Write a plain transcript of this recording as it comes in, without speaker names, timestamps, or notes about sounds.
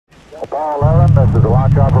Apollo 11, this is the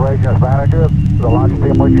launch operations manager. The launch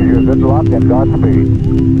team wishes you good luck and Godspeed.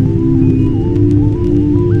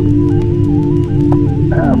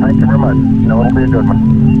 Thank you very much. No, it'll be a good one.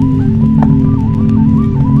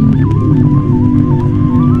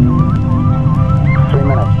 3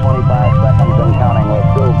 minutes, 25 seconds and counting. We'll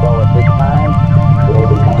still go at this time.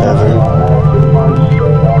 Never.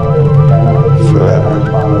 Forever.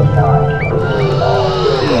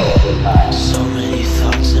 So many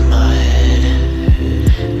thoughts in my head,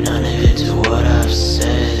 none of it's what I've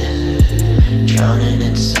said. Drowning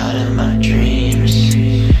inside of my dreams,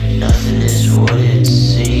 nothing is what it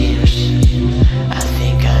seems. I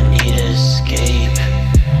think I need to escape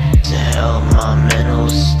to help my mental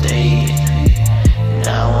state.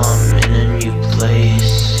 Now I'm in a new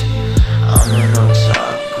place, I'm an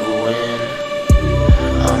otaku and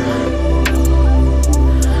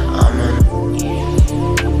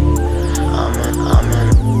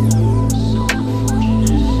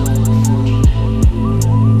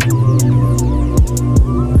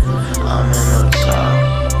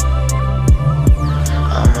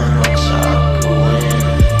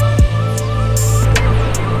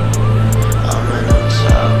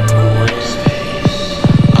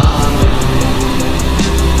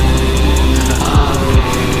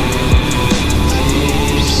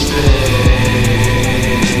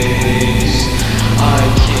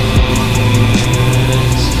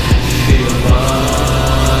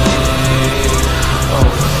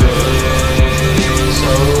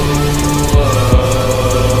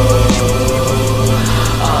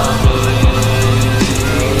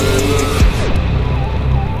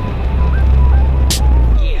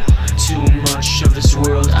of this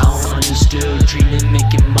world I don't understood. Dreaming,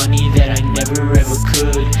 making money that I never ever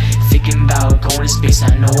could. Thinking about going to space,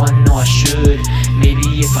 I know I should. Maybe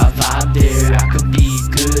if I vibe there, I could be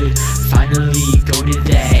good. Finally go to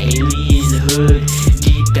that alien hood.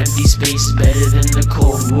 Deep empty space, better than the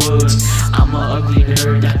cold woods. I'm a ugly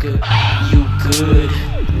nerd, you good.